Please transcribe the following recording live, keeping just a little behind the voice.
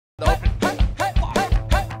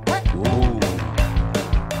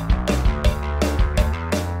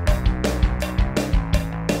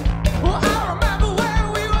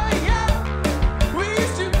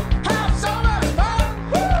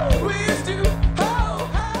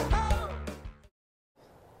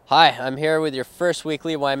Hi, I'm here with your first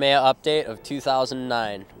weekly Waimea update of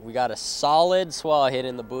 2009. We got a solid swell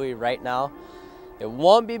hitting the buoy right now. It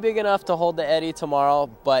won't be big enough to hold the eddy tomorrow,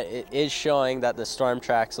 but it is showing that the storm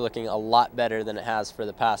track's looking a lot better than it has for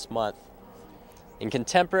the past month. In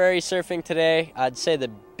contemporary surfing today, I'd say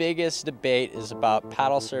the biggest debate is about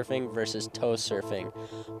paddle surfing versus tow surfing.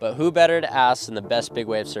 But who better to ask than the best big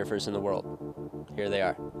wave surfers in the world? Here they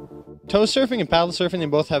are. Tow surfing and paddle surfing, they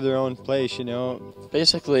both have their own place, you know.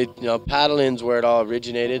 Basically, paddling's where it all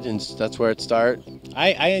originated, and that's where it started.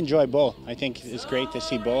 I enjoy both. I think it's great to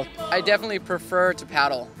see both. I definitely prefer to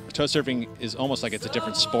paddle. Tow surfing is almost like it's a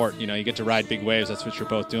different sport. You know, you get to ride big waves. That's what you're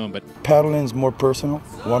both doing. But paddling's more personal,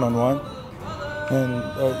 one-on-one,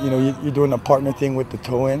 and you're doing a partner thing with the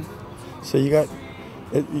tow-in. So you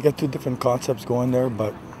got two different concepts going there,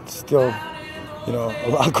 but still, a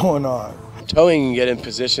lot going on. Towing, you get in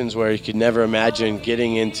positions where you could never imagine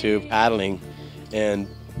getting into paddling and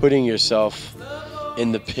putting yourself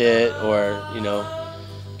in the pit or,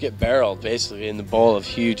 get barreled basically in the bowl of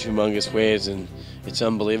huge, humongous waves, and it's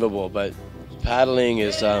unbelievable. But paddling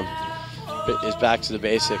is back to the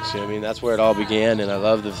basics. That's where it all began, and I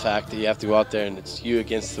love the fact that you have to go out there and it's you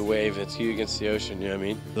against the wave, it's you against the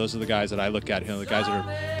ocean. Those are the guys that I look at. The guys that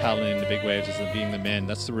are paddling in the big waves as being the men.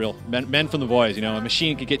 That's the real men from the boys. A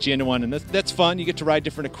machine could get you into one, and that's fun. You get to ride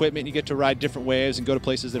different equipment, you get to ride different waves, and go to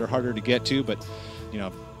places that are harder to get to. But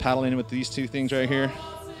paddling with these two things right here,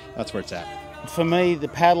 that's where it's at. For me, the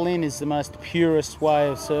paddling is the most purest way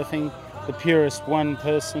of surfing. The purest one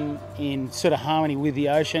person in sort of harmony with the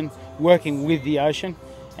ocean, working with the ocean,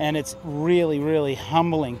 and it's really, really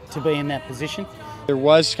humbling to be in that position. There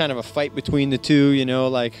was kind of a fight between the two,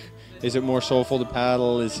 like, is it more soulful to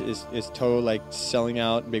paddle? Is tow like selling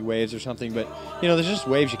out big waves or something? But, there's just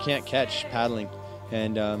waves you can't catch paddling,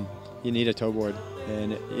 and you need a tow board.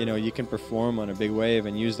 And, you can perform on a big wave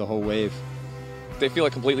and use the whole wave. They feel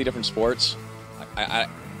like completely different sports. I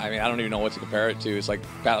don't even know what to compare it to. It's like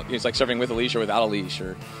surfing with a leash or without a leash,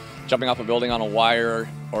 or jumping off a building on a wire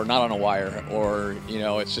or not on a wire, or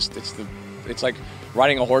it's like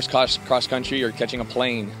riding a horse cross country or catching a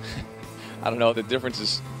plane. I don't know. The difference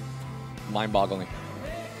is mind-boggling.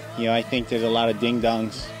 I think there's a lot of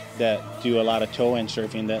ding-dongs that do a lot of tow-in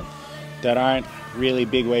surfing that aren't really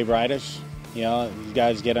big wave riders. These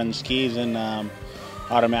guys get on the skis and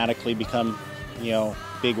automatically become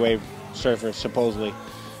big wave surfers supposedly.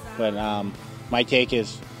 But my take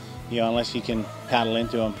is, unless you can paddle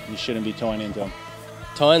into them, you shouldn't be towing into them.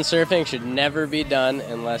 Tow-in surfing should never be done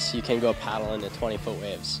unless you can go paddle into 20-foot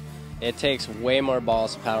waves. It takes way more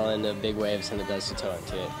balls to paddle into big waves than it does to tow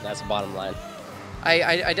into it. That's the bottom line.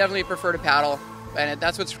 I definitely prefer to paddle, and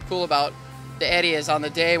that's what's cool about the eddy is on the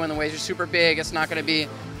day when the waves are super big, it's not going to be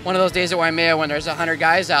one of those days at Waimea when there's 100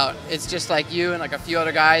 guys out. It's just like you and like a few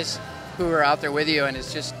other guys who are out there with you, and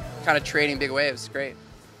it's just kind of trading big waves. It's great.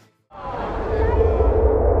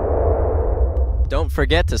 Don't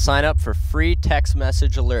forget to sign up for free text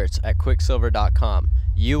message alerts at quicksilver.com.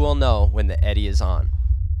 You will know when the eddy is on.